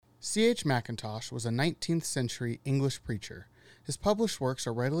C.H. Mackintosh was a 19th century English preacher. His published works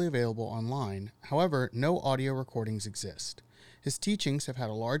are readily available online, however, no audio recordings exist. His teachings have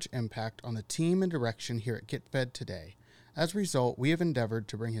had a large impact on the team and direction here at Get Fed today. As a result, we have endeavored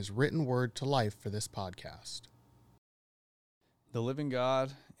to bring his written word to life for this podcast. The living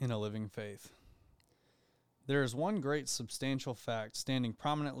God in a living faith. There is one great substantial fact standing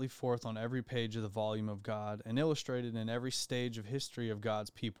prominently forth on every page of the volume of God and illustrated in every stage of history of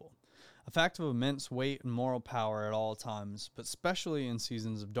God's people. A fact of immense weight and moral power at all times, but especially in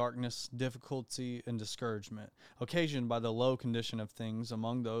seasons of darkness, difficulty, and discouragement, occasioned by the low condition of things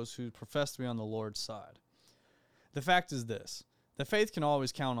among those who profess to be on the Lord's side. The fact is this: that faith can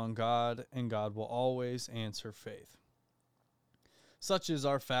always count on God, and God will always answer faith. Such is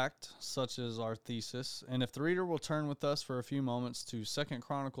our fact, such is our thesis, and if the reader will turn with us for a few moments to 2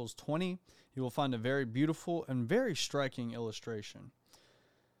 Chronicles 20, he will find a very beautiful and very striking illustration.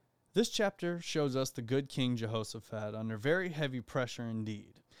 This chapter shows us the good King Jehoshaphat under very heavy pressure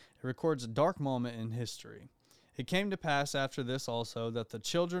indeed. It records a dark moment in history. It came to pass after this also that the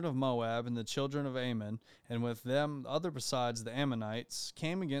children of Moab and the children of Ammon, and with them other besides the Ammonites,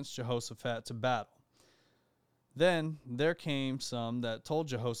 came against Jehoshaphat to battle. Then there came some that told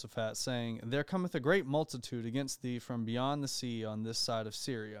Jehoshaphat, saying, There cometh a great multitude against thee from beyond the sea on this side of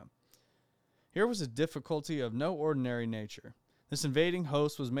Syria. Here was a difficulty of no ordinary nature. This invading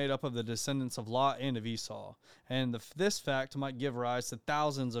host was made up of the descendants of Lot and of Esau, and this fact might give rise to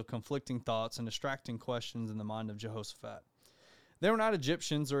thousands of conflicting thoughts and distracting questions in the mind of Jehoshaphat. They were not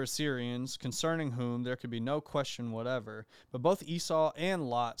Egyptians or Assyrians, concerning whom there could be no question whatever, but both Esau and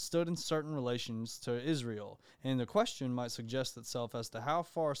Lot stood in certain relations to Israel, and the question might suggest itself as to how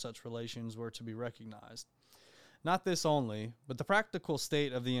far such relations were to be recognized. Not this only, but the practical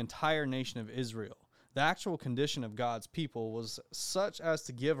state of the entire nation of Israel. The actual condition of God's people was such as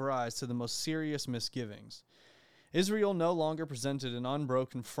to give rise to the most serious misgivings. Israel no longer presented an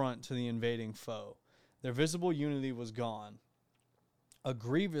unbroken front to the invading foe. Their visible unity was gone. A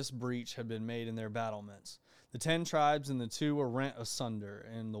grievous breach had been made in their battlements. The 10 tribes in the two were rent asunder,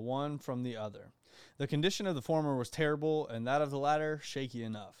 and the one from the other. The condition of the former was terrible, and that of the latter shaky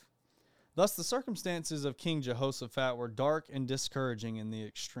enough. Thus the circumstances of King Jehoshaphat were dark and discouraging in the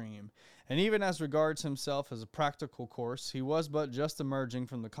extreme, and even as regards himself as a practical course, he was but just emerging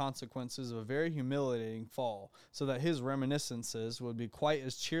from the consequences of a very humiliating fall, so that his reminiscences would be quite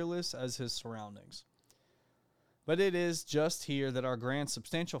as cheerless as his surroundings. But it is just here that our grand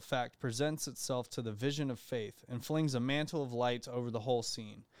substantial fact presents itself to the vision of faith and flings a mantle of light over the whole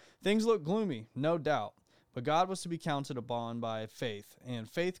scene. Things look gloomy, no doubt, but God was to be counted upon by faith, and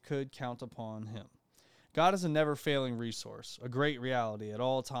faith could count upon him. God is a never-failing resource, a great reality at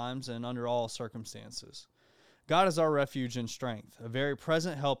all times and under all circumstances. God is our refuge and strength, a very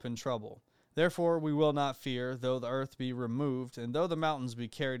present help in trouble. Therefore we will not fear, though the earth be removed, and though the mountains be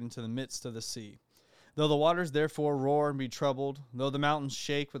carried into the midst of the sea. Though the waters therefore roar and be troubled, though the mountains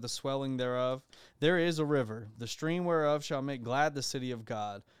shake with the swelling thereof, there is a river, the stream whereof shall make glad the city of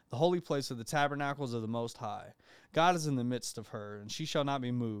God, the holy place of the tabernacles of the Most High. God is in the midst of her, and she shall not be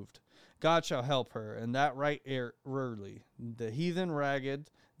moved. God shall help her, and that right early. The heathen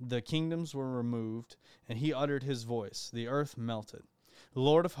ragged, the kingdoms were removed, and he uttered his voice. The earth melted. The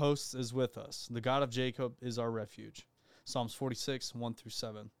Lord of hosts is with us. The God of Jacob is our refuge. Psalms 46,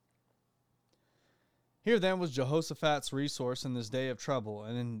 1-7. Here then was Jehoshaphat's resource in this day of trouble,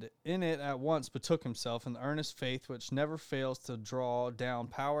 and in it at once betook himself in the earnest faith which never fails to draw down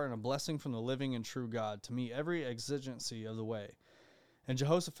power and a blessing from the living and true God to meet every exigency of the way. And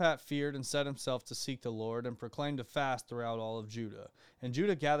Jehoshaphat feared and set himself to seek the Lord, and proclaimed a fast throughout all of Judah. And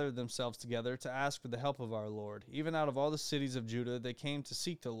Judah gathered themselves together to ask for the help of our Lord. Even out of all the cities of Judah they came to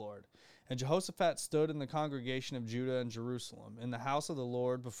seek the Lord. And Jehoshaphat stood in the congregation of Judah and Jerusalem, in the house of the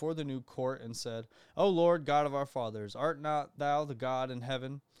Lord, before the new court, and said, O Lord, God of our fathers, art not thou the God in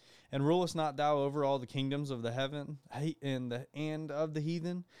heaven? And rulest not thou over all the kingdoms of the heaven and of the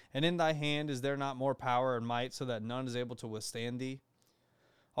heathen? And in thy hand is there not more power and might, so that none is able to withstand thee?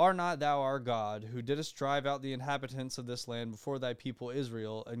 Art not thou our God, who didst drive out the inhabitants of this land before thy people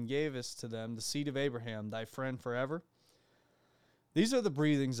Israel, and gavest to them the seed of Abraham, thy friend forever? These are the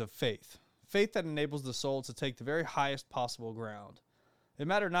breathings of faith, faith that enables the soul to take the very highest possible ground. It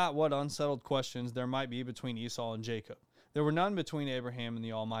mattered not what unsettled questions there might be between Esau and Jacob. There were none between Abraham and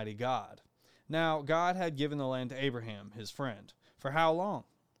the Almighty God. Now, God had given the land to Abraham, his friend. For how long?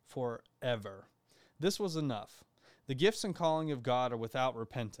 Forever. This was enough. The gifts and calling of God are without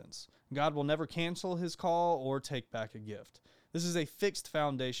repentance. God will never cancel his call or take back a gift. This is a fixed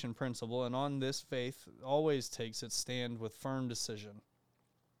foundation principle, and on this faith always takes its stand with firm decision.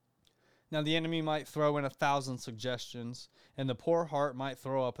 Now the enemy might throw in 1,000 suggestions, and the poor heart might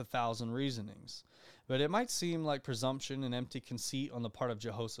throw up 1,000 reasonings. But it might seem like presumption and empty conceit on the part of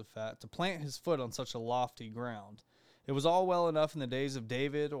Jehoshaphat to plant his foot on such a lofty ground. It was all well enough in the days of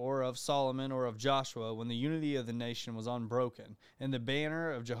David or of Solomon or of Joshua, when the unity of the nation was unbroken, and the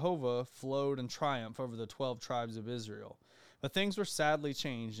banner of Jehovah flowed in triumph over the 12 tribes of Israel. But things were sadly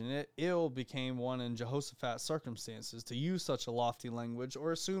changed, and it ill became one in Jehoshaphat's circumstances to use such a lofty language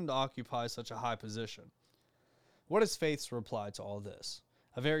or assume to occupy such a high position. What is faith's reply to all this?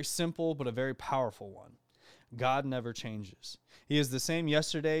 A very simple but a very powerful one. God never changes. He is the same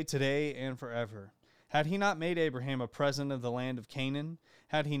yesterday, today, and forever. Had he not made Abraham a present of the land of Canaan?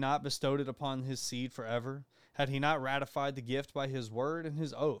 Had he not bestowed it upon his seed forever? Had he not ratified the gift by his word and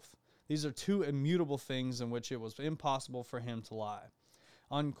his oath? These are two immutable things in which it was impossible for him to lie,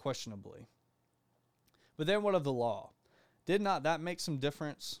 unquestionably. But then what of the law? Did not that make some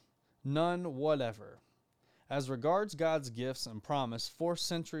difference? None whatever. As regards God's gifts and promise, 4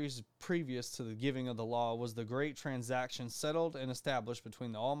 centuries previous to the giving of the law was the great transaction settled and established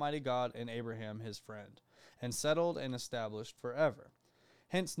between the Almighty God and Abraham his friend, and settled and established forever.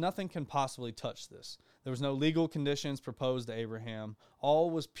 Hence nothing can possibly touch this. There was no legal conditions proposed to Abraham. All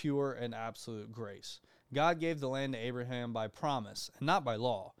was pure and absolute grace. God gave the land to Abraham by promise, and not by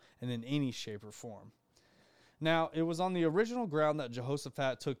law, and in any shape or form. Now, it was on the original ground that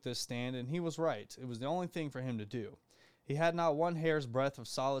Jehoshaphat took this stand, and he was right. It was the only thing for him to do. He had not one hair's breadth of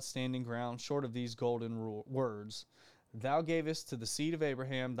solid standing ground short of these golden words, "Thou gavest to the seed of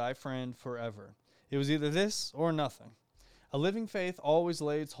Abraham thy friend forever." It was either this or nothing. A living faith always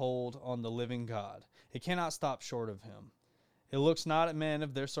lays hold on the living God. It cannot stop short of him. It looks not at men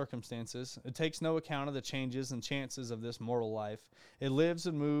of their circumstances. It takes no account of the changes and chances of this mortal life. It lives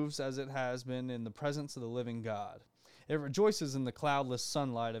and moves as it has been in the presence of the living God. It rejoices in the cloudless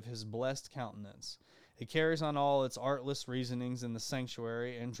sunlight of his blessed countenance. It carries on all its artless reasonings in the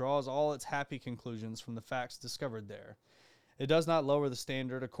sanctuary and draws all its happy conclusions from the facts discovered there. It does not lower the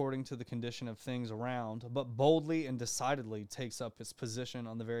standard according to the condition of things around, but boldly and decidedly takes up its position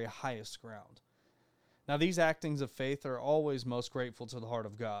on the very highest ground. Now these actings of faith are always most grateful to the heart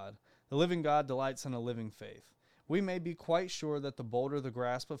of God. The living God delights in a living faith. We may be quite sure that the bolder the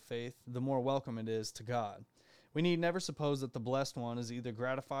grasp of faith, the more welcome it is to God. We need never suppose that the blessed one is either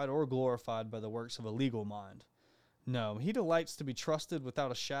gratified or glorified by the works of a legal mind. No, he delights to be trusted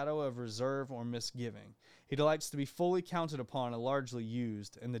without a shadow of reserve or misgiving. He delights to be fully counted upon and largely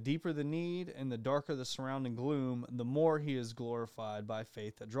used, and the deeper the need and the darker the surrounding gloom, the more he is glorified by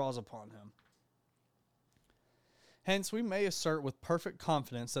faith that draws upon him. Hence, we may assert with perfect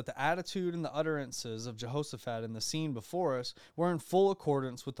confidence that the attitude and the utterances of Jehoshaphat in the scene before us were in full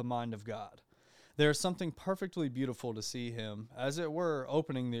accordance with the mind of God. There is something perfectly beautiful to see him, as it were,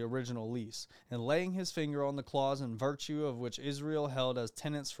 opening the original lease, and laying his finger on the clause in virtue of which Israel held as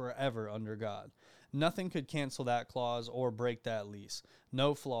tenants forever under God. Nothing could cancel that clause or break that lease.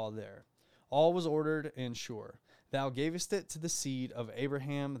 No flaw there. All was ordered and sure. Thou gavest it to the seed of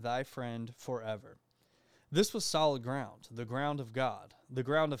Abraham thy friend forever. This was solid ground, the ground of God, the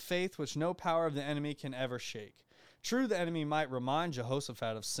ground of faith which no power of the enemy can ever shake. True, the enemy might remind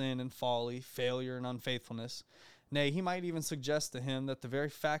Jehoshaphat of sin and folly, failure and unfaithfulness. Nay, he might even suggest to him that the very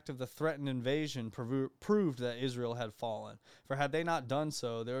fact of the threatened invasion proved that Israel had fallen. For had they not done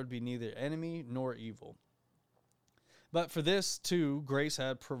so, there would be neither enemy nor evil. But for this, too, grace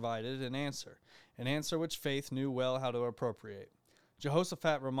had provided an answer which faith knew well how to appropriate.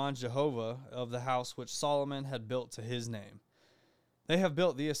 Jehoshaphat reminds Jehovah of the house which Solomon had built to his name. They have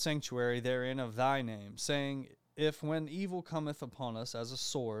built thee a sanctuary therein of thy name, saying, if when evil cometh upon us as a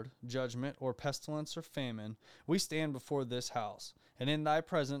sword, judgment, or pestilence, or famine, we stand before this house, and in thy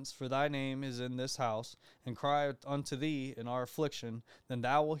presence, for thy name is in this house, and cry unto thee in our affliction, then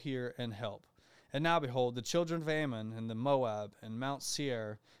thou wilt hear and help. And now behold, the children of Ammon, and the Moab, and Mount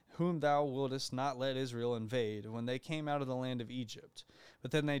Seir, whom thou wouldest not let Israel invade, when they came out of the land of Egypt.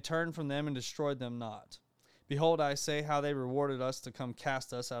 But then they turned from them and destroyed them not. Behold, I say how they rewarded us to come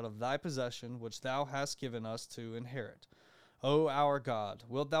cast us out of thy possession, which thou hast given us to inherit. O our God,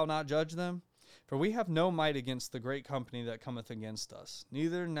 wilt thou not judge them? For we have no might against the great company that cometh against us.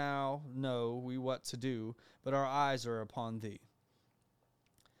 Neither now know we what to do, but our eyes are upon thee.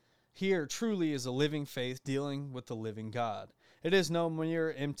 Here truly is a living faith dealing with the living God. It is no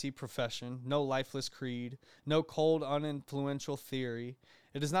mere empty profession, no lifeless creed, no cold, uninfluential theory.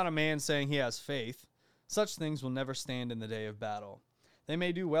 It is not a man saying he has faith. Such things will never stand in the day of battle. They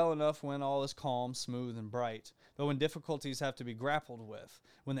may do well enough when all is calm, smooth, and bright, but when difficulties have to be grappled with,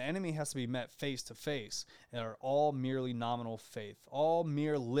 when the enemy has to be met face to face, and are all merely nominal faith, all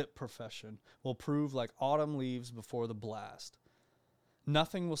mere lip profession, will prove like autumn leaves before the blast.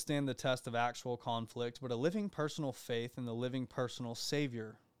 Nothing will stand the test of actual conflict but a living personal faith in the living personal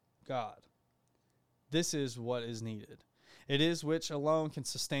Savior, God. This is what is needed. It is which alone can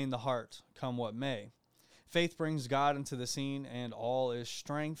sustain the heart, come what may. Faith brings God into the scene, and all is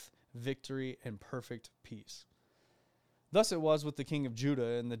strength, victory, and perfect peace. Thus it was with the king of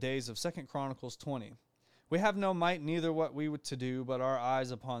Judah in the days of 2 Chronicles 20. We have no might, neither what we would to do, but our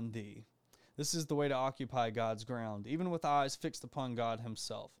eyes upon thee. This is the way to occupy God's ground, even with eyes fixed upon God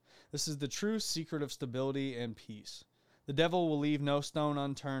himself. This is the true secret of stability and peace. The devil will leave no stone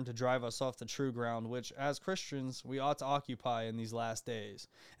unturned to drive us off the true ground, which, as Christians, we ought to occupy in these last days.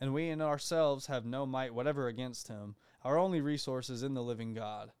 And we in ourselves have no might whatever against him. Our only resource is in the living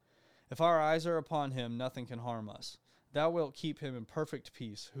God. If our eyes are upon him, nothing can harm us. Thou wilt keep him in perfect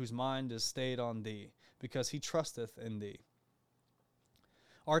peace, whose mind is stayed on thee, because he trusteth in thee.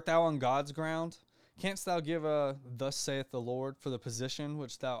 Art thou on God's ground? Canst thou give a "Thus saith the Lord" for the position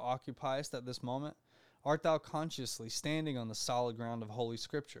which thou occupiest at this moment? Art thou consciously standing on the solid ground of Holy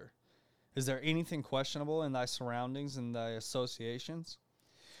Scripture? Is there anything questionable in thy surroundings and thy associations?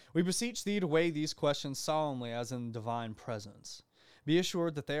 We beseech thee to weigh these questions solemnly as in divine presence. Be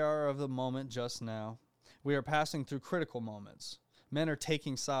assured that they are of the moment just now. We are passing through critical moments. Men are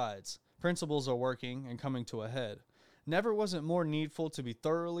taking sides. Principles are working and coming to a head. Never was it more needful to be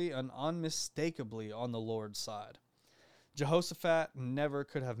thoroughly and unmistakably on the Lord's side. Jehoshaphat never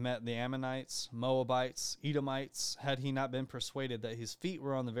could have met the Ammonites, Moabites, Edomites, had he not been persuaded that his feet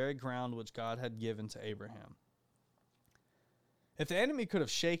were on the very ground which God had given to Abraham. If the enemy could have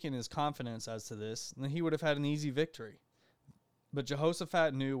shaken his confidence as to this, then he would have had an easy victory. But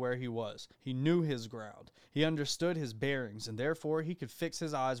Jehoshaphat knew where he was. He knew his ground. He understood his bearings, and therefore he could fix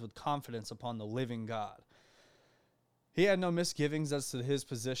his eyes with confidence upon the living God. He had no misgivings as to his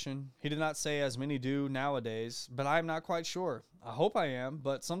position. He did not say, as many do nowadays, "But I am not quite sure. I hope I am,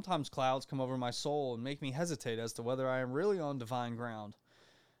 but sometimes clouds come over my soul and make me hesitate as to whether I am really on divine ground."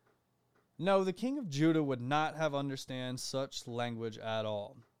 No, the king of Judah would not have understand such language at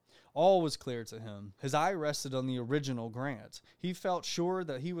all. All was clear to him. His eye rested on the original grant. He felt sure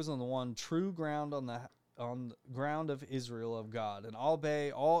that he was on the one true ground on the ground of Israel of God, and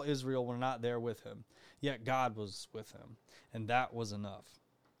all Israel were not there with him. Yet God was with him, and that was enough.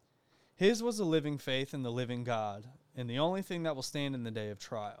 His was a living faith in the living God, and the only thing that will stand in the day of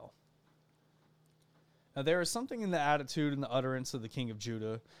trial. Now there is something in the attitude and the utterance of the king of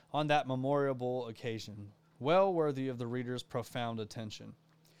Judah on that memorable occasion, well worthy of the reader's profound attention.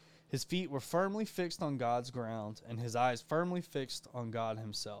 His feet were firmly fixed on God's ground, and his eyes firmly fixed on God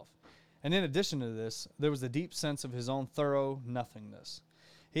himself. And in addition to this, there was a deep sense of his own thorough nothingness.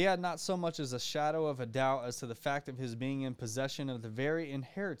 He had not so much as a shadow of a doubt as to the fact of his being in possession of the very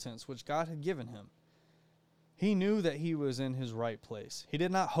inheritance which God had given him. He knew that he was in his right place. He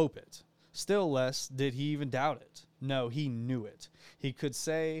did not hope it. Still less did he even doubt it. No, he knew it. He could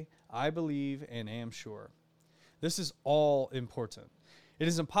say, "I believe and am sure." This is all important. It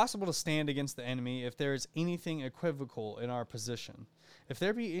is impossible to stand against the enemy if there is anything equivocal in our position. If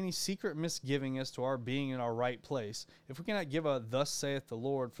there be any secret misgiving as to our being in our right place, if we cannot give a "Thus saith the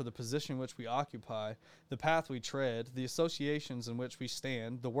Lord" for the position which we occupy, the path we tread, the associations in which we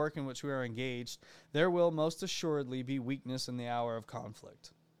stand, the work in which we are engaged, there will most assuredly be weakness in the hour of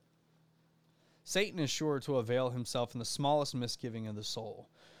conflict. Satan is sure to avail himself in the smallest misgiving of the soul.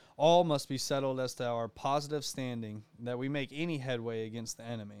 All must be settled as to our positive standing, that we make any headway against the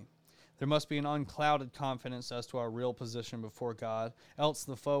enemy. There must be an unclouded confidence as to our real position before God, else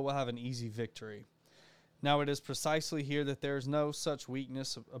the foe will have an easy victory. Now it is precisely here that there is no such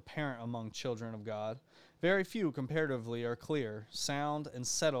weakness apparent among children of God. Very few, comparatively, are clear, sound, and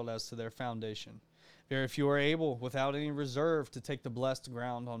settled as to their foundation. Very few are able, without any reserve, to take the blessed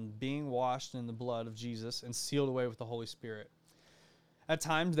ground on being washed in the blood of Jesus and sealed away with the Holy Spirit. At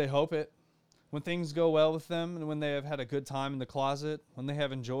times they hope it. When things go well with them, and when they have had a good time in the closet, when they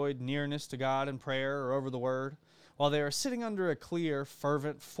have enjoyed nearness to God in prayer or over the Word, while they are sitting under a clear,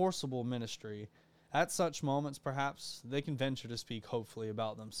 fervent, forcible ministry, at such moments, perhaps, they can venture to speak hopefully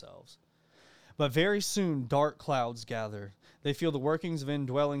about themselves. But very soon dark clouds gather. They feel the workings of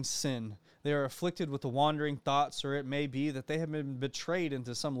indwelling sin. They are afflicted with the wandering thoughts, or it may be that they have been betrayed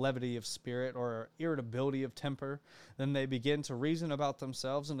into some levity of spirit or irritability of temper. Then they begin to reason about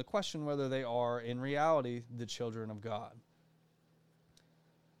themselves and to question whether they are, in reality, the children of God.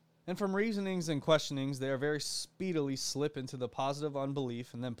 And from reasonings and questionings, they are very speedily slip into the positive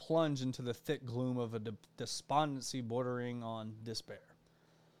unbelief and then plunge into the thick gloom of a despondency bordering on despair.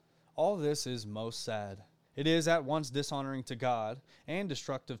 All this is most sad. It is at once dishonoring to God and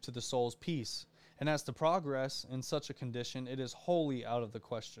destructive to the soul's peace. And as to progress in such a condition, it is wholly out of the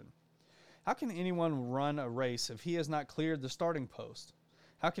question. How can anyone run a race if he has not cleared the starting post?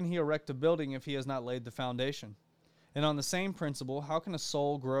 How can he erect a building if he has not laid the foundation? And on the same principle, how can a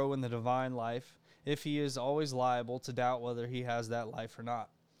soul grow in the divine life if he is always liable to doubt whether he has that life or not?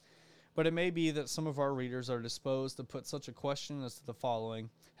 But it may be that some of our readers are disposed to put such a question as to the following: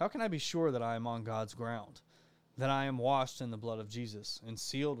 how can I be sure that I am on God's ground, that I am washed in the blood of Jesus and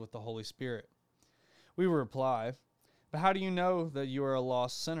sealed with the Holy Spirit? We will reply, but how do you know that you are a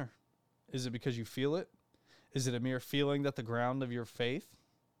lost sinner? Is it because you feel it? Is it a mere feeling that the ground of your faith?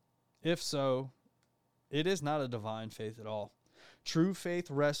 If so, it is not a divine faith at all. True faith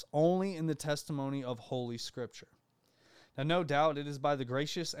rests only in the testimony of Holy Scripture. Now, no doubt it is by the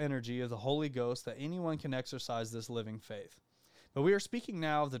gracious energy of the Holy Ghost that anyone can exercise this living faith. But we are speaking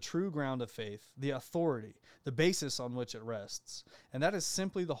now of the true ground of faith, the authority, the basis on which it rests. And that is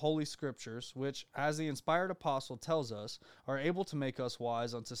simply the Holy Scriptures, which, as the inspired apostle tells us, are able to make us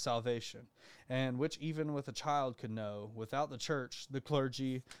wise unto salvation, and which even with a child could know, without the church, the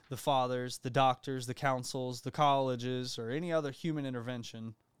clergy, the fathers, the doctors, the councils, the colleges, or any other human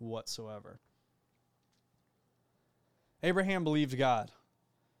intervention whatsoever. Abraham believed God.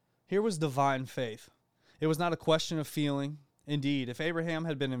 Here was divine faith. It was not a question of feeling. Indeed, if Abraham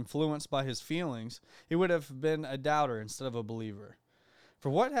had been influenced by his feelings, he would have been a doubter instead of a believer. For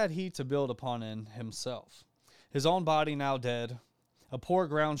what had he to build upon in himself? His own body now dead, a poor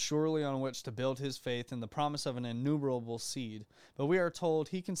ground surely on which to build his faith in the promise of an innumerable seed. But we are told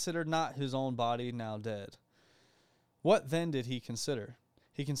he considered not his own body now dead. What then did he consider?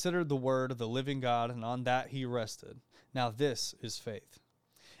 He considered the word of the living God, and on that he rested. Now this is faith.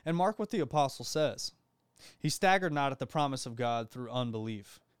 And mark what the apostle says. He staggered not at the promise of God through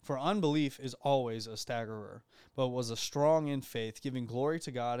unbelief. For unbelief is always a staggerer, but was a strong in faith, giving glory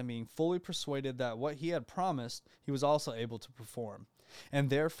to God and being fully persuaded that what he had promised he was also able to perform.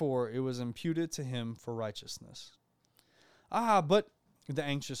 And therefore it was imputed to him for righteousness. Ah, but, the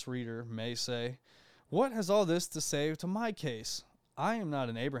anxious reader may say, what has all this to say to my case? I am not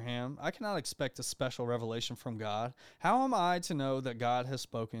an Abraham. I cannot expect a special revelation from God. How am I to know that God has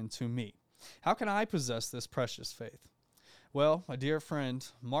spoken to me? How can I possess this precious faith? Well, my dear friend,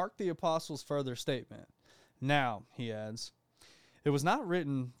 mark the apostle's further statement. Now, he adds, it was not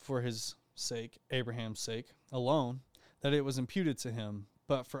written for his sake, Abraham's sake, alone, that it was imputed to him,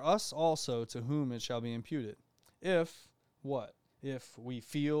 but for us also to whom it shall be imputed. If, what? If we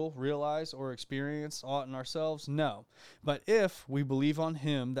feel, realize, or experience aught in ourselves? No. But if we believe on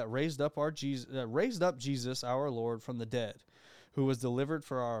him that raised up Jesus our Lord from the dead, who was delivered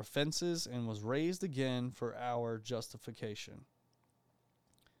for our offenses and was raised again for our justification.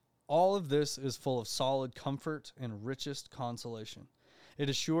 All of this is full of solid comfort and richest consolation. It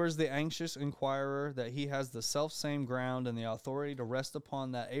assures the anxious inquirer that he has the selfsame ground and the authority to rest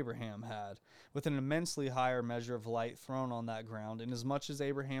upon that Abraham had, with an immensely higher measure of light thrown on that ground, inasmuch as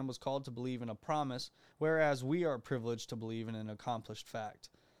Abraham was called to believe in a promise, whereas we are privileged to believe in an accomplished fact.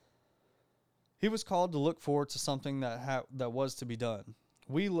 He was called to look forward to something that was to be done.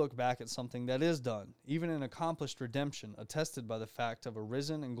 We look back at something that is done, even an accomplished redemption, attested by the fact of a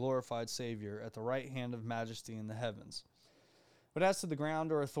risen and glorified Savior at the right hand of majesty in the heavens. But as to the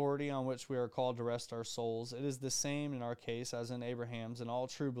ground or authority on which we are called to rest our souls, it is the same in our case as in Abraham's and all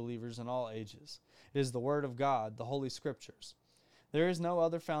true believers in all ages. It is the Word of God, the Holy Scriptures. There is no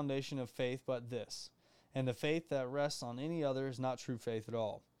other foundation of faith but this, and the faith that rests on any other is not true faith at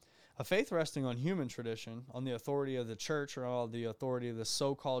all. A faith resting on human tradition, on the authority of the church or on the authority of the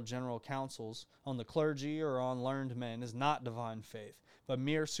so-called general councils, on the clergy or on learned men, is not divine faith, but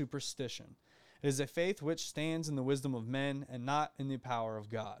mere superstition. It is a faith which stands in the wisdom of men and not in the power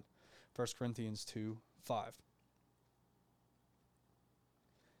of God. 1 Corinthians 2:5.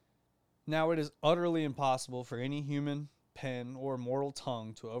 Now it is utterly impossible for any human pen or mortal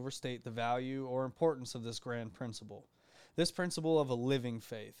tongue to overstate the value or importance of this grand principle, this principle of a living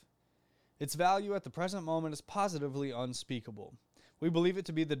faith. Its value at the present moment is positively unspeakable. We believe it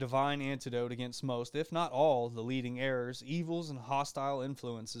to be the divine antidote against most, if not all, the leading errors, evils, and hostile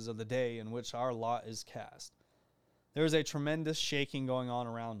influences of the day in which our lot is cast. There is a tremendous shaking going on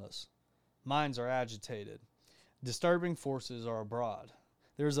around us. Minds are agitated. Disturbing forces are abroad.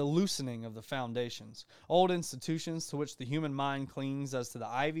 There is a loosening of the foundations. Old institutions to which the human mind clings as to the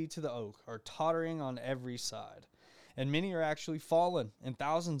ivy to the oak are tottering on every side. And many are actually fallen, and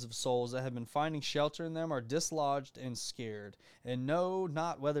thousands of souls that have been finding shelter in them are dislodged and scared, and know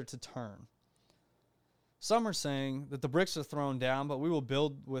not whether to turn. Some are saying that the bricks are thrown down, but we will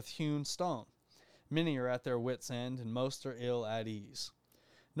build with hewn stone. Many are at their wits' end, and most are ill at ease.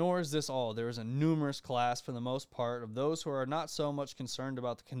 Nor is this all. There is a numerous class, for the most part, of those who are not so much concerned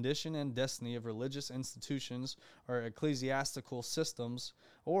about the condition and destiny of religious institutions or ecclesiastical systems,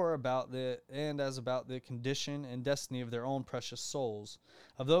 or about the condition and destiny of their own precious souls,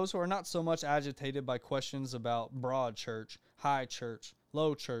 of those who are not so much agitated by questions about broad church, high church,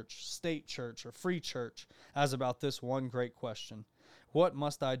 low church, state church, or free church, as about this one great question: what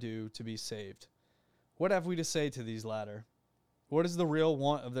must I do to be saved? What have we to say to these latter? What is the real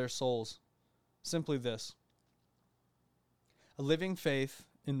want of their souls? Simply this: a living faith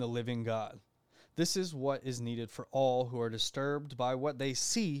in the living God. This is what is needed for all who are disturbed by what they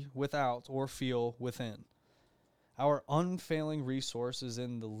see without or feel within. Our unfailing resource is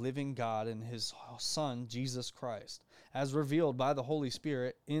in the living God and His Son, Jesus Christ, as revealed by the Holy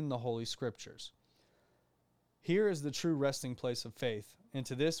Spirit in the Holy Scriptures. Here is the true resting place of faith, and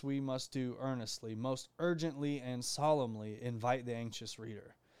to this we must do earnestly, most urgently and solemnly invite the anxious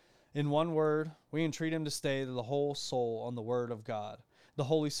reader. In one word, we entreat him to stay the whole soul on the Word of God, the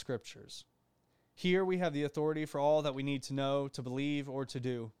Holy Scriptures. Here we have the authority for all that we need to know, to believe, or to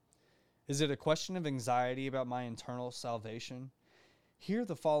do. Is it a question of anxiety about my eternal salvation? Hear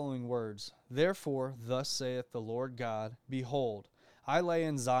the following words: Therefore, thus saith the Lord God, Behold, I lay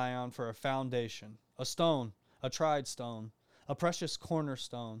in Zion for a foundation, a stone, a tried stone, a precious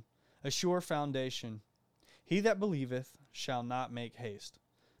cornerstone, a sure foundation. He that believeth shall not make haste.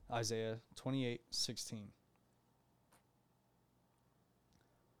 Isaiah 28:16.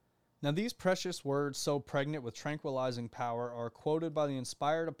 Now these precious words, so pregnant with tranquilizing power, are quoted by the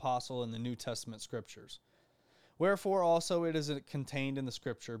inspired apostle in the New Testament Scriptures. Wherefore also it is contained in the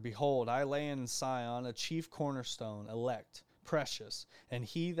Scripture, Behold, I lay in Zion a chief cornerstone, elect, precious, and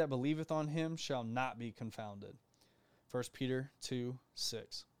he that believeth on him shall not be confounded. 1 Peter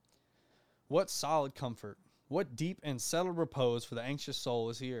 2:6. What solid comfort, what deep and settled repose for the anxious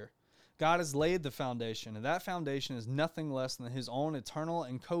soul is here. God has laid the foundation, and that foundation is nothing less than His own eternal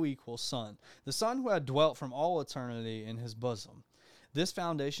and co-equal Son, the Son who had dwelt from all eternity in His bosom. This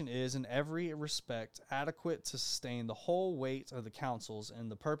foundation is, in every respect, adequate to sustain the whole weight of the counsels and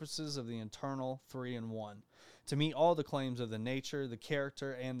the purposes of the eternal three in one, to meet all the claims of the nature, the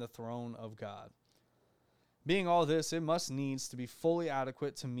character, and the throne of God. Being all this, it must needs to be fully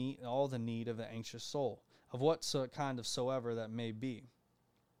adequate to meet all the need of the anxious soul, of what kind of soever that may be.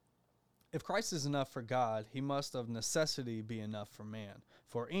 If Christ is enough for God, He must of necessity be enough for man,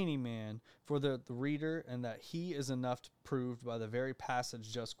 for any man, for the reader, and that He is enough proved by the very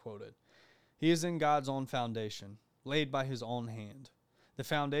passage just quoted. He is in God's own foundation, laid by His own hand. The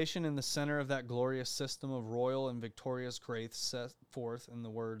foundation in the center of that glorious system of royal and victorious grace set forth in the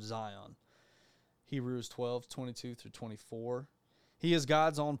word Zion. Hebrews 12:22-24. He is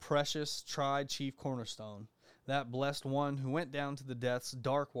God's own precious, tried chief cornerstone, that blessed one who went down to the death's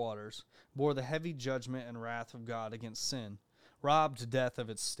dark waters, bore the heavy judgment and wrath of God against sin, robbed death of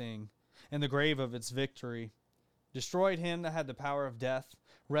its sting, and the grave of its victory, destroyed him that had the power of death,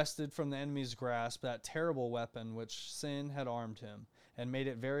 wrested from the enemy's grasp that terrible weapon which sin had armed him, and made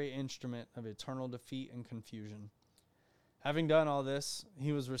it very instrument of eternal defeat and confusion. Having done all this,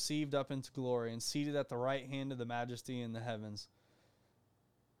 He was received up into glory and seated at the right hand of the Majesty in the heavens.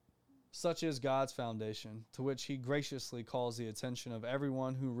 Such is God's foundation, to which He graciously calls the attention of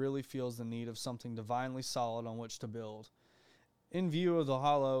everyone who really feels the need of something divinely solid on which to build. In view of the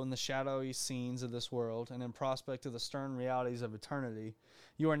hollow and the shadowy scenes of this world, and in prospect of the stern realities of eternity,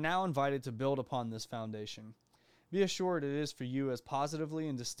 you are now invited to build upon this foundation. Be assured it is for you as positively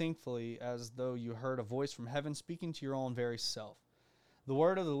and distinctly as though you heard a voice from heaven speaking to your own very self. The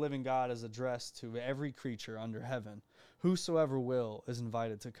word of the living God is addressed to every creature under heaven. Whosoever will is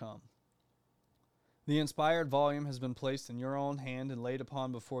invited to come. The inspired volume has been placed in your own hand and laid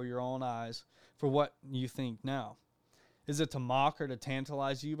upon before your own eyes. For what you think now? Is it to mock or to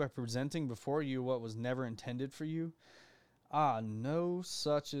tantalize you by presenting before you what was never intended for you? Ah, no,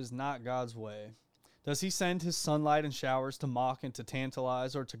 such is not God's way. Does He send His sunlight and showers to mock and to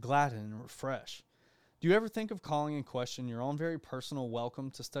tantalize, or to gladden and refresh? Do you ever think of calling in question your own very personal welcome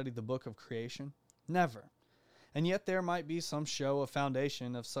to study the book of creation? Never. And yet there might be some show of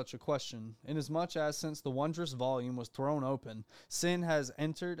foundation of such a question, inasmuch as since the wondrous volume was thrown open, sin has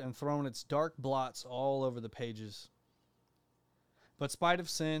entered and thrown its dark blots all over the pages. But spite of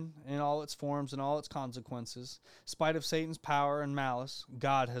sin in all its forms and all its consequences, spite of Satan's power and malice,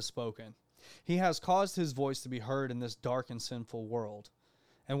 God has spoken. He has caused his voice to be heard in this dark and sinful world.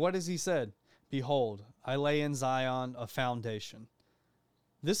 And what has he said? Behold, I lay in Zion a foundation.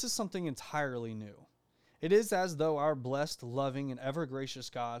 This is something entirely new. It is as though our blessed, loving, and ever-gracious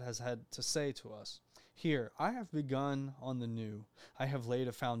God has had to say to us, Here, I have begun on the new. I have laid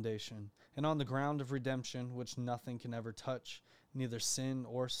a foundation, and on the ground of redemption, which nothing can ever touch, neither sin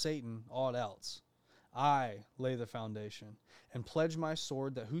or Satan aught else. I lay the foundation, and pledge my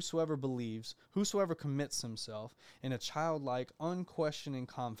sword that whosoever believes, whosoever commits himself, in a childlike, unquestioning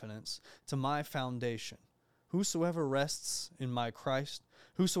confidence to my foundation, whosoever rests in my Christ,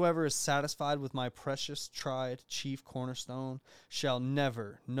 whosoever is satisfied with my precious, tried, chief cornerstone, shall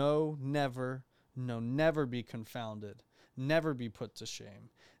never, never be confounded, never be put to shame,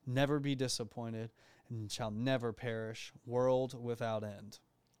 never be disappointed, and shall never perish, world without end.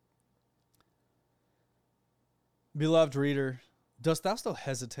 Beloved reader, dost thou still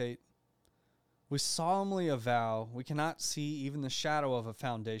hesitate? We solemnly avow we cannot see even the shadow of a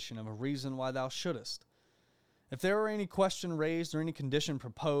foundation of a reason why thou shouldest. If there were any question raised or any condition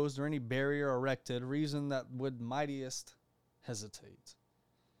proposed or any barrier erected, reason that would mightiest hesitate.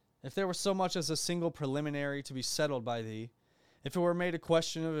 If there were so much as a single preliminary to be settled by thee, if it were made a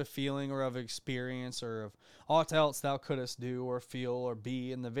question of a feeling or of experience or of aught else thou couldst do or feel or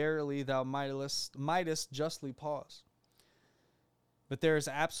be, and the verily thou mightest justly pause. But there is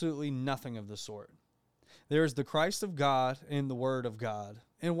absolutely nothing of the sort. There is the Christ of God and the Word of God.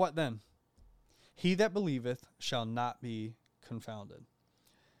 And what then? He that believeth shall not be confounded.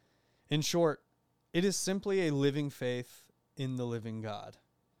 In short, it is simply a living faith in the living God.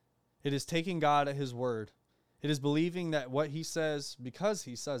 It is taking God at his word. It is believing that what he says because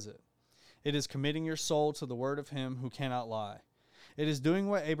he says it. It is committing your soul to the word of him who cannot lie. It is doing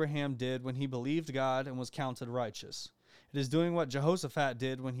what Abraham did when he believed God and was counted righteous. It is doing what Jehoshaphat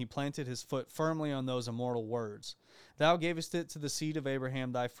did when he planted his foot firmly on those immortal words. Thou gavest it to the seed of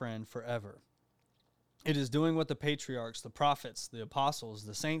Abraham thy friend forever. It is doing what the patriarchs, the prophets, the apostles,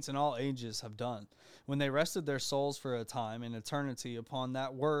 the saints in all ages have done, when they rested their souls for a time in eternity upon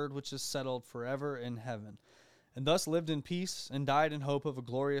that word which is settled forever in heaven, and thus lived in peace and died in hope of a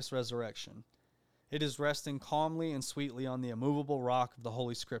glorious resurrection. It is resting calmly and sweetly on the immovable rock of the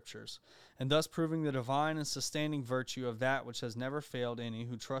Holy Scriptures, and thus proving the divine and sustaining virtue of that which has never failed any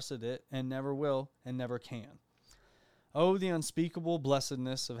who trusted it, and never will, and never can. Oh, the unspeakable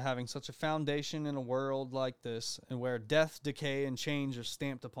blessedness of having such a foundation in a world like this, and where death, decay, and change are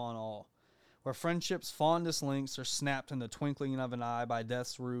stamped upon all, where friendship's fondest links are snapped in the twinkling of an eye by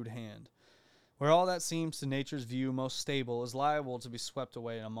death's rude hand, where all that seems to nature's view most stable is liable to be swept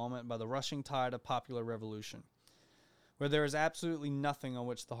away in a moment by the rushing tide of popular revolution, where there is absolutely nothing on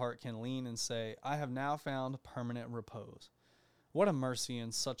which the heart can lean and say, I have now found permanent repose. What a mercy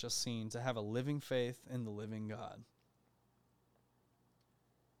in such a scene to have a living faith in the living God.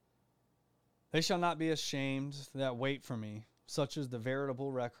 They shall not be ashamed that wait for me, such is the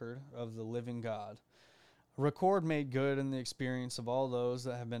veritable record of the living God, a record made good in the experience of all those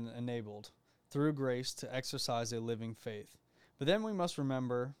that have been enabled, through grace, to exercise a living faith. But then we must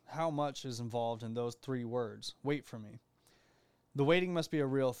remember how much is involved in those three words, wait for me. The waiting must be a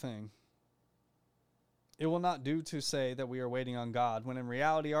real thing. It will not do to say that we are waiting on God, when in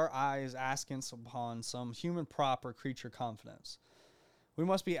reality our eye is askance upon some human prop or creature confidence. We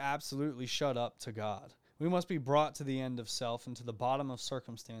must be absolutely shut up to God. We must be brought to the end of self and to the bottom of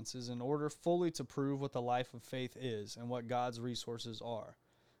circumstances in order fully to prove what the life of faith is and what God's resources are.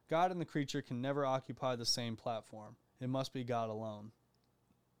 God and the creature can never occupy the same platform. It must be God alone.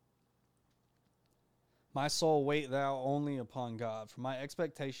 My soul, wait thou only upon God, for my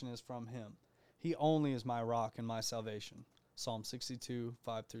expectation is from him. He only is my rock and my salvation. Psalm 62,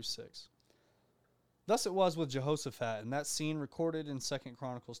 5-6. Thus it was with Jehoshaphat in that scene recorded in 2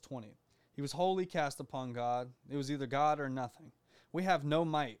 Chronicles 20. He was wholly cast upon God. It was either God or nothing. We have no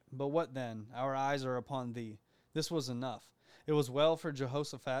might, but what then? Our eyes are upon thee. This was enough. It was well for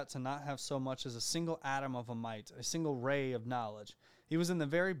Jehoshaphat to not have so much as a single atom of a might, a single ray of knowledge. He was in the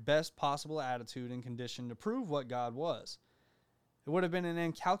very best possible attitude and condition to prove what God was. It would have been an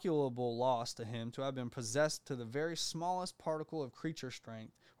incalculable loss to him to have been possessed to the very smallest particle of creature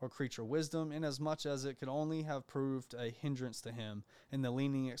strength or creature wisdom, inasmuch as it could only have proved a hindrance to him in the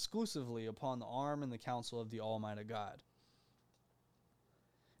leaning exclusively upon the arm and the counsel of the Almighty God.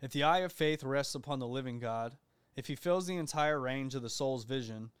 If the eye of faith rests upon the living God, if he fills the entire range of the soul's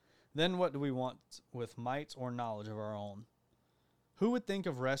vision, then what do we want with might or knowledge of our own? Who would think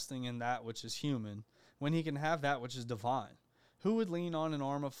of resting in that which is human when he can have that which is divine? Who would lean on an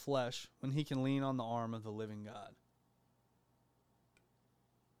arm of flesh when he can lean on the arm of the living God?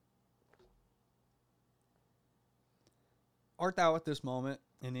 Art thou at this moment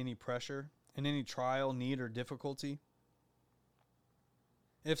in any pressure, in any trial, need, or difficulty?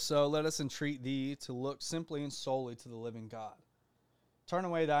 If so, let us entreat thee to look simply and solely to the living God. Turn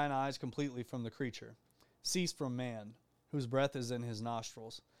away thine eyes completely from the creature. Cease from man, whose breath is in his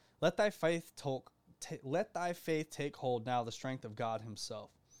nostrils. Let thy faith take hold now of the strength of God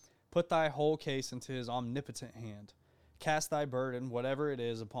himself. Put thy whole case into his omnipotent hand. Cast thy burden, whatever it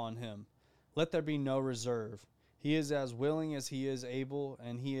is, upon him. Let there be no reserve. He is as willing as he is able,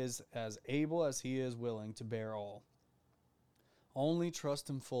 and he is as able as he is willing to bear all. Only trust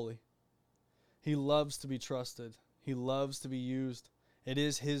him fully. He loves to be trusted. He loves to be used. It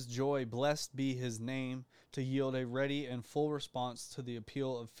is his joy, blessed be his name, to yield a ready and full response to the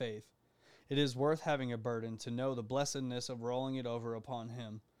appeal of faith. It is worth having a burden to know the blessedness of rolling it over upon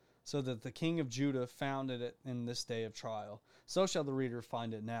him, so that the King of Judah found it in this day of trial. So shall the reader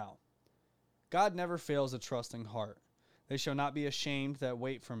find it now. God never fails a trusting heart. They shall not be ashamed that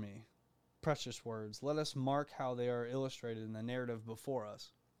wait for me. Precious words. Let us mark how they are illustrated in the narrative before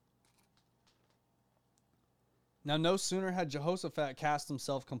us. Now no sooner had Jehoshaphat cast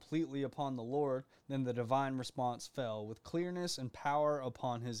himself completely upon the Lord than the divine response fell with clearness and power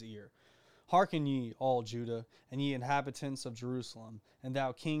upon his ear. Hearken ye, all Judah, and ye inhabitants of Jerusalem, and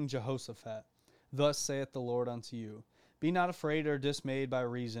thou King Jehoshaphat. Thus saith the Lord unto you, Be not afraid or dismayed by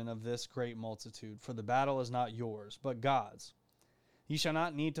reason of this great multitude, for the battle is not yours, but God's. Ye shall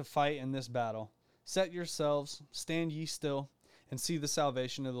not need to fight in this battle. Set yourselves, stand ye still, and see the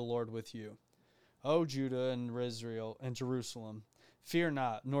salvation of the Lord with you. O Judah and Israel and Jerusalem, fear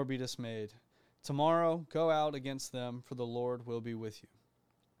not, nor be dismayed. Tomorrow go out against them, for the Lord will be with you.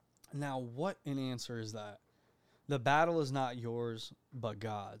 Now, what an answer is that? The battle is not yours, but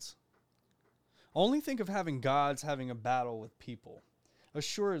God's. Only think of having a battle with people.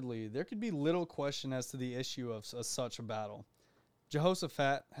 Assuredly, there could be little question as to the issue of such a battle.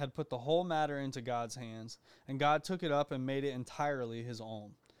 Jehoshaphat had put the whole matter into God's hands, and God took it up and made it entirely his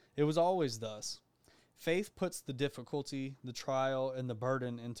own. It was always thus. Faith puts the difficulty, the trial, and the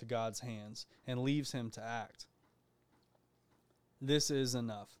burden into God's hands, and leaves him to act. This is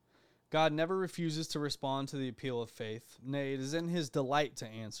enough. God never refuses to respond to the appeal of faith. Nay, it is in his delight to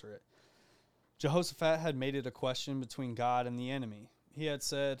answer it. Jehoshaphat had made it a question between God and the enemy. He had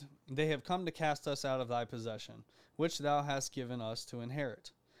said, They have come to cast us out of thy possession, which thou hast given us to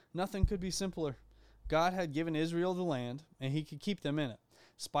inherit. Nothing could be simpler. God had given Israel the land, and he could keep them in it,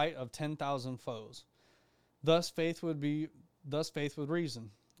 spite of 10,000 foes. Thus faith would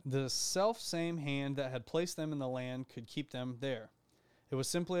reason. The self-same hand that had placed them in the land could keep them there. It was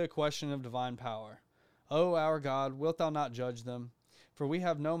simply a question of divine power. O our God, wilt thou not judge them? For we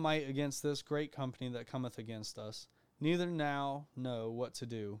have no might against this great company that cometh against us, neither now know what to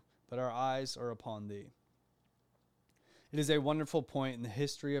do, but our eyes are upon thee. It is a wonderful point in the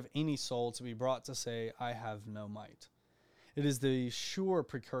history of any soul to be brought to say, I have no might. It is the sure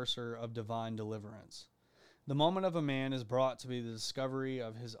precursor of divine deliverance. The moment of a man is brought to be the discovery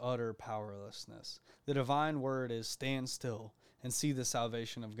of his utter powerlessness. The divine word is, stand still and see the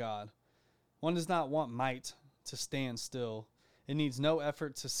salvation of God. One does not want might to stand still. It needs no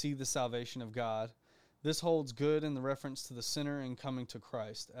effort to see the salvation of God. This holds good in the reference to the sinner in coming to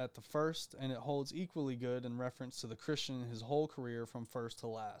Christ at the first, and it holds equally good in reference to the Christian in his whole career from first to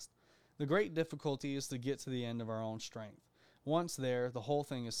last. The great difficulty is to get to the end of our own strength. Once there, the whole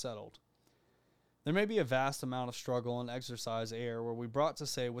thing is settled. There may be a vast amount of struggle and exercise ere where we brought to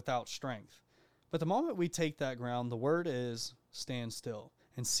say without strength. But the moment we take that ground, the word is, stand still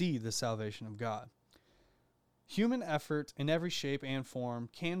and see the salvation of God. Human effort in every shape and form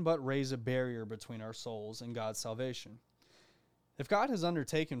can but raise a barrier between our souls and God's salvation. If God has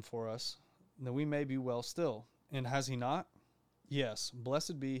undertaken for us, then we may be well still. And has he not? Yes,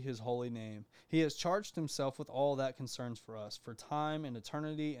 blessed be his holy name. He has charged himself with all that concerns for us, for time and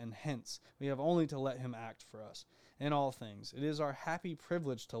eternity, and hence we have only to let him act for us. In all things, it is our happy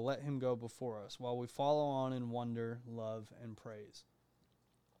privilege to let him go before us, while we follow on in wonder, love, and praise.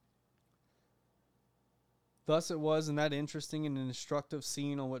 Thus it was in that interesting and instructive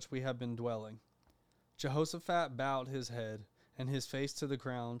scene on which we have been dwelling. Jehoshaphat bowed his head and his face to the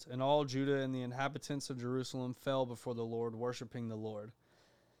ground, and all Judah and the inhabitants of Jerusalem fell before the Lord, worshiping the Lord.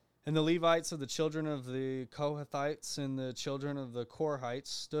 And the Levites of the children of the Kohathites and the children of the Korhites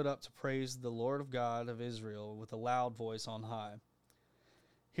stood up to praise the Lord of God of Israel with a loud voice on high.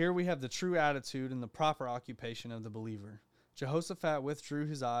 Here we have the true attitude and the proper occupation of the believer. Jehoshaphat withdrew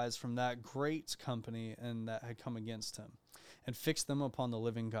his eyes from that great company and that had come against him, and fixed them upon the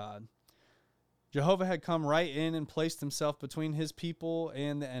living God. Jehovah had come right in and placed himself between his people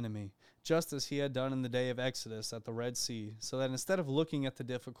and the enemy, just as he had done in the day of Exodus at the Red Sea, so that instead of looking at the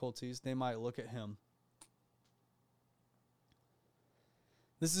difficulties, they might look at him.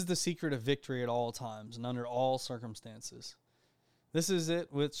 This is the secret of victory at all times and under all circumstances. This is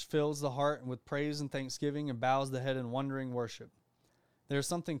it which fills the heart with praise and thanksgiving and bows the head in wondering worship. There is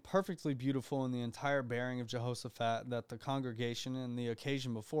something perfectly beautiful in the entire bearing of Jehoshaphat that the congregation and the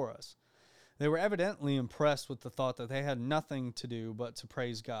occasion before us. They were evidently impressed with the thought that they had nothing to do but to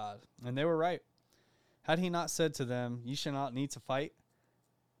praise God, and they were right. Had he not said to them, "Ye shall not need to fight"?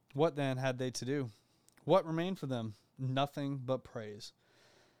 What then had they to do? What remained for them? Nothing but praise.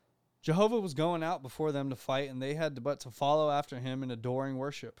 Jehovah was going out before them to fight, and they had but to follow after him in adoring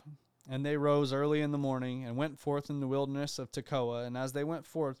worship. And they rose early in the morning, and went forth in the wilderness of Tekoa. And as they went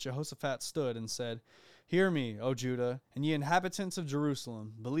forth, Jehoshaphat stood and said, Hear me, O Judah, and ye inhabitants of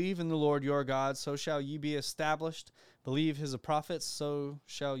Jerusalem. Believe in the Lord your God, so shall ye be established. Believe his prophets, so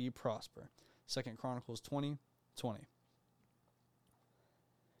shall ye prosper. 2 Chronicles 20:20.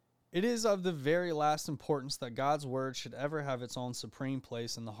 It is of the very last importance that God's word should ever have its own supreme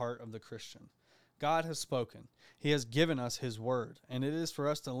place in the heart of the Christian. God has spoken. He has given us his word, and it is for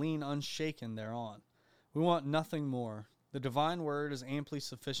us to lean unshaken thereon. We want nothing more. The divine word is amply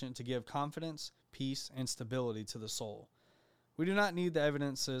sufficient to give confidence, peace, and stability to the soul. We do not need the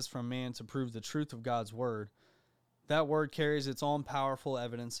evidences from man to prove the truth of God's word. That word carries its own powerful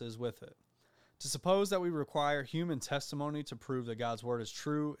evidences with it. To suppose that we require human testimony to prove that God's word is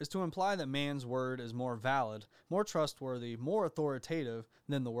true is to imply that man's word is more valid, more trustworthy, more authoritative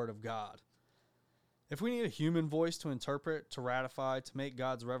than the word of God. If we need a human voice to interpret, to ratify, to make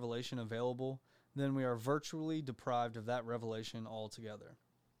God's revelation available, then we are virtually deprived of that revelation altogether.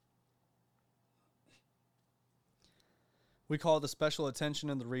 We call the special attention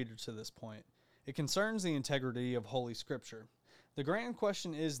of the reader to this point. It concerns the integrity of Holy Scripture. The grand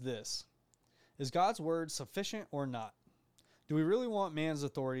question is this: is God's word sufficient or not? Do we really want man's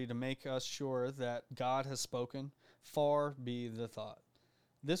authority to make us sure that God has spoken? Far be the thought.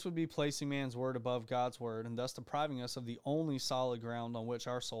 This would be placing man's word above God's word, and thus depriving us of the only solid ground on which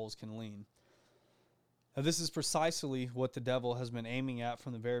our souls can lean. Now, this is precisely what the devil has been aiming at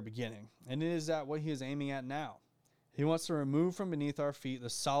from the very beginning, and it is at what he is aiming at now. He wants to remove from beneath our feet the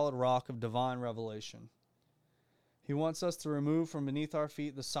solid rock of divine revelation. He wants us to remove from beneath our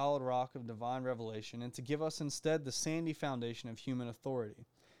feet the solid rock of divine revelation, and to give us instead the sandy foundation of human authority.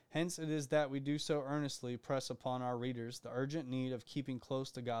 Hence it is that we do so earnestly press upon our readers the urgent need of keeping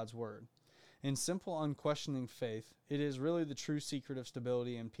close to God's word. In simple, unquestioning faith, it is really the true secret of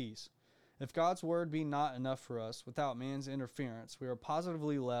stability and peace. If God's word be not enough for us, without man's interference, we are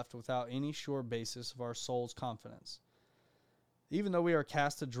positively left without any sure basis of our soul's confidence. Even though we are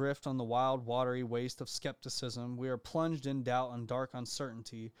cast adrift on the wild, watery waste of skepticism, we are plunged in doubt and dark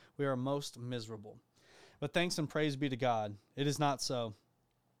uncertainty, we are most miserable. But thanks and praise be to God, it is not so.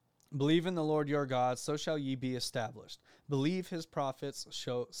 Believe in the Lord your God, so shall ye be established. Believe his prophets,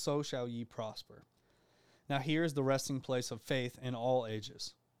 so shall ye prosper. Now here is the resting place of faith in all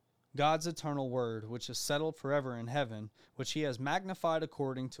ages. God's eternal word, which is settled forever in heaven, which he has magnified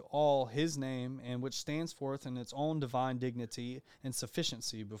according to all his name, and which stands forth in its own divine dignity and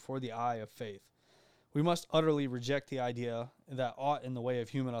sufficiency before the eye of faith. We must utterly reject the idea that aught in the way of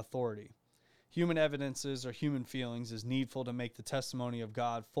human authority, human evidences, or human feelings is needful to make the testimony of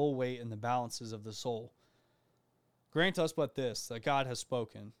God full weight in the balances of the soul. Grant us but this, that God has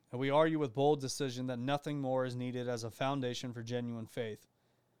spoken, and we argue with bold decision that nothing more is needed as a foundation for genuine faith.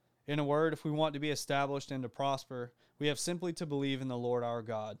 In a word, if we want to be established and to prosper, we have simply to believe in the Lord our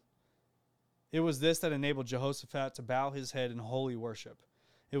God. It was this that enabled Jehoshaphat to bow his head in holy worship.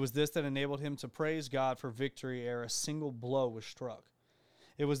 It was this that enabled him to praise God for victory ere a single blow was struck.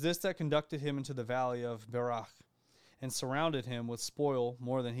 It was this that conducted him into the valley of Berach and surrounded him with spoil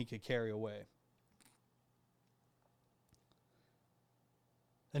more than he could carry away.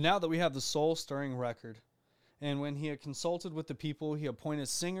 And now that we have the soul-stirring record, and when he had consulted with the people, he appointed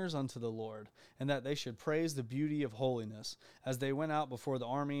singers unto the Lord, and that they should praise the beauty of holiness, as they went out before the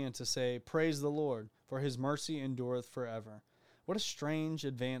army, and to say, Praise the Lord, for his mercy endureth forever. What a strange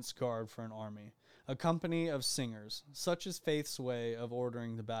advance guard for an army, a company of singers, such is faith's way of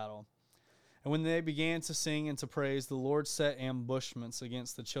ordering the battle. And when they began to sing and to praise, the Lord set ambushments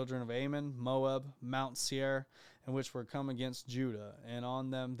against the children of Ammon, Moab, Mount Seir, and which were come against Judah, and on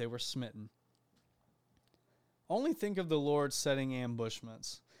them they were smitten. Only think of the Lord setting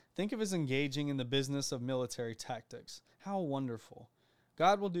ambushments. Think of his engaging in the business of military tactics. How wonderful.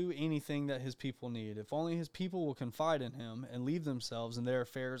 God will do anything that his people need, if only his people will confide in him and leave themselves and their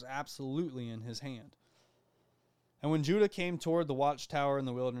affairs absolutely in his hand. And when Judah came toward the watchtower in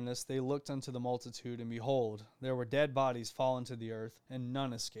the wilderness, they looked unto the multitude, and behold, there were dead bodies fallen to the earth, and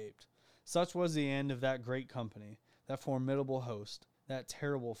none escaped. Such was the end of that great company, that formidable host, that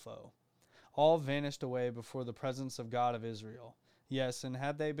terrible foe. All vanished away before the presence of God of Israel. Yes, and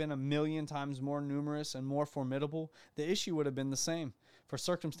had they been 1,000,000 times more numerous and more formidable, the issue would have been the same, for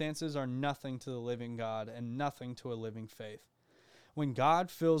circumstances are nothing to the living God and nothing to a living faith. When God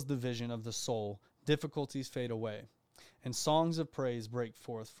fills the vision of the soul, difficulties fade away, and songs of praise break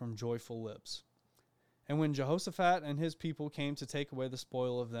forth from joyful lips. And when Jehoshaphat and his people came to take away the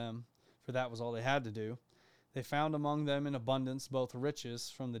spoil of them, for that was all they had to do, they found among them in abundance both riches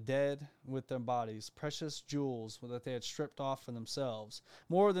from the dead with their bodies, precious jewels that they had stripped off for themselves,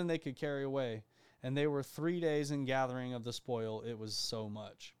 more than they could carry away. And they were 3 days in gathering of the spoil, it was so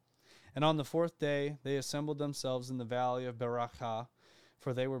much. And on the 4th day they assembled themselves in the valley of Berakah,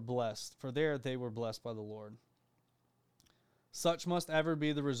 for there they were blessed by the Lord. Such must ever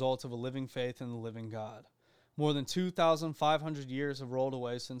be the result of a living faith in the living God. More than 2,500 years have rolled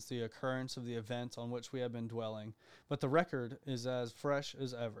away since the occurrence of the event on which we have been dwelling, but the record is as fresh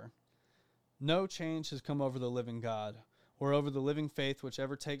as ever. No change has come over the living God, or over the living faith which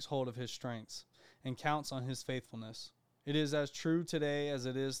ever takes hold of his strengths, and counts on his faithfulness. It is as true today as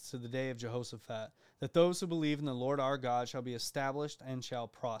it is to the day of Jehoshaphat, that those who believe in the Lord our God shall be established and shall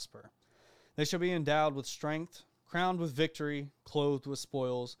prosper. They shall be endowed with strength, crowned with victory, clothed with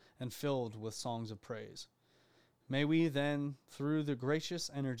spoils, and filled with songs of praise. May we then, through the gracious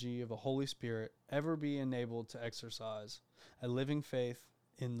energy of a Holy Spirit, ever be enabled to exercise a living faith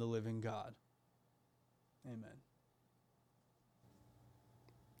in the living God. Amen.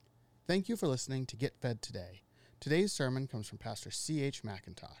 Thank you for listening to Get Fed Today. Today's sermon comes from Pastor C.H.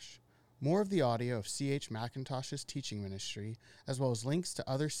 Mackintosh. More of the audio of C.H. Mackintosh's teaching ministry, as well as links to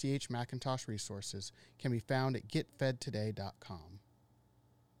other C.H. Mackintosh resources, can be found at getfedtoday.com.